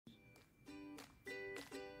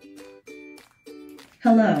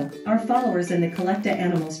Hello, our followers in the Collecta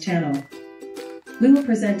Animals channel. We will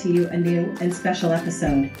present to you a new and special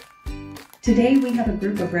episode. Today we have a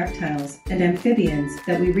group of reptiles and amphibians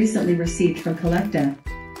that we recently received from Collecta,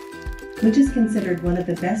 which is considered one of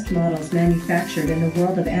the best models manufactured in the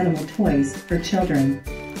world of animal toys for children,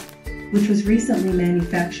 which was recently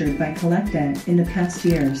manufactured by Collecta in the past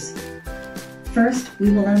years. First, we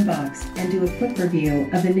will unbox and do a quick review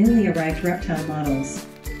of the newly arrived reptile models.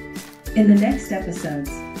 In the next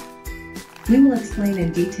episodes, we will explain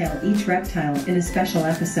in detail each reptile in a special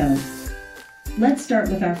episode. Let's start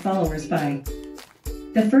with our followers by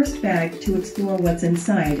the first bag to explore what's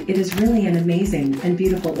inside. It is really an amazing and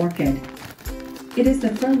beautiful orchid. It is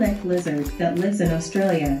the Frill-Necked lizard that lives in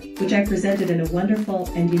Australia, which I presented in a wonderful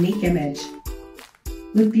and unique image,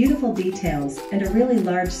 with beautiful details and a really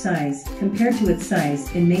large size compared to its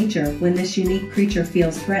size in nature. When this unique creature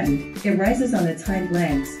feels threatened, it rises on its hind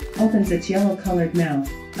legs, opens its yellow-colored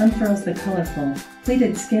mouth, unfurls the colorful,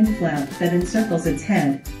 pleated skin flap that encircles its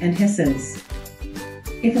head, and hisses.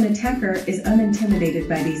 If an attacker is unintimidated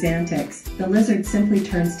by these antics, the lizard simply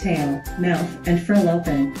turns tail, mouth, and frill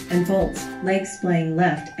open, and bolts, legs splaying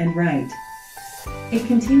left and right. It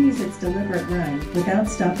continues its deliberate run without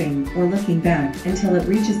stopping or looking back until it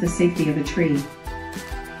reaches the safety of a tree.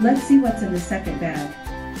 Let's see what's in the second bag.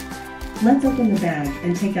 Let's open the bag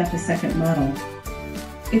and take out the second model.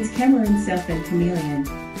 It's Cameroon Sylphine Chameleon,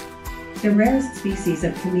 the rarest species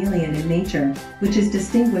of chameleon in nature, which is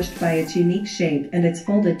distinguished by its unique shape and its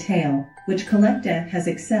folded tail, which Collecta has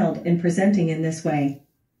excelled in presenting in this way.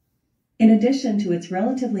 In addition to its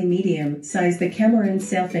relatively medium size, the Cameroon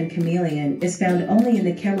Sylphine Chameleon is found only in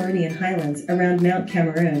the Cameroonian highlands around Mount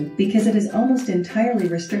Cameroon because it is almost entirely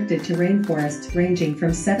restricted to rainforests ranging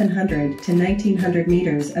from 700 to 1900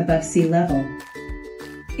 meters above sea level.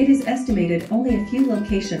 It is estimated only a few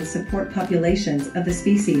locations support populations of the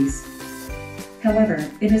species. However,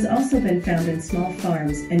 it has also been found in small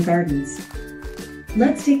farms and gardens.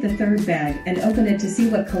 Let's take the third bag and open it to see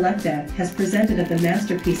what Collecta has presented of the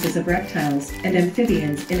masterpieces of reptiles and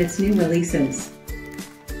amphibians in its new releases.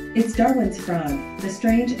 It's Darwin's frog. The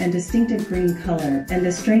strange and distinctive green color and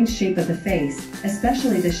the strange shape of the face,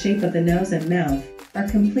 especially the shape of the nose and mouth, are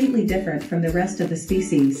completely different from the rest of the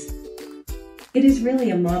species. It is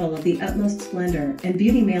really a model of the utmost splendor and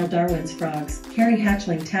beauty. Male Darwin's frogs carry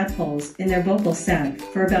hatchling tadpoles in their vocal sac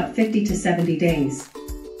for about 50 to 70 days.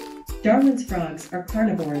 Darwin's frogs are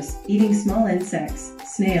carnivores, eating small insects,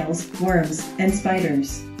 snails, worms, and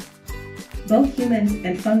spiders. Both humans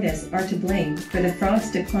and fungus are to blame for the frog's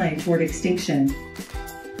decline toward extinction.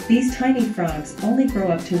 These tiny frogs only grow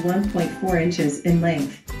up to 1.4 inches in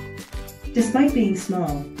length. Despite being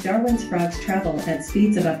small, Darwin's frogs travel at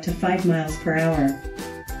speeds of up to 5 miles per hour.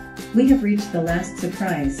 We have reached the last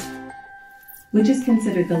surprise, which is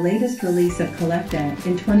considered the latest release of Collecta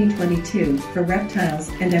in 2022 for reptiles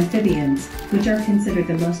and amphibians, which are considered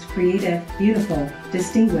the most creative, beautiful,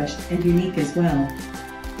 distinguished, and unique as well.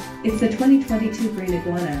 It's the 2022 green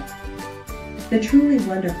iguana. The truly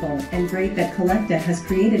wonderful and great that Collecta has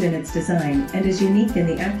created in its design and is unique in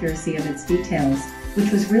the accuracy of its details,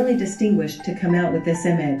 which was really distinguished to come out with this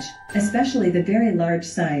image, especially the very large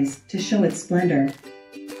size to show its splendor.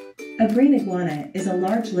 A green iguana is a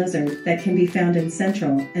large lizard that can be found in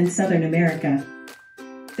Central and Southern America.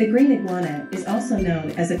 The green iguana is also known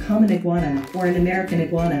as a common iguana or an American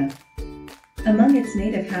iguana. Among its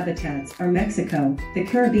native habitats are Mexico, the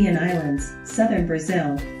Caribbean islands, southern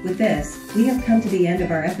Brazil. With this, we have come to the end of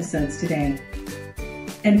our episodes today.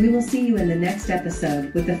 And we will see you in the next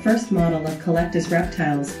episode with the first model of Collecta's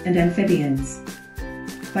reptiles and amphibians.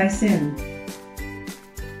 Bye soon.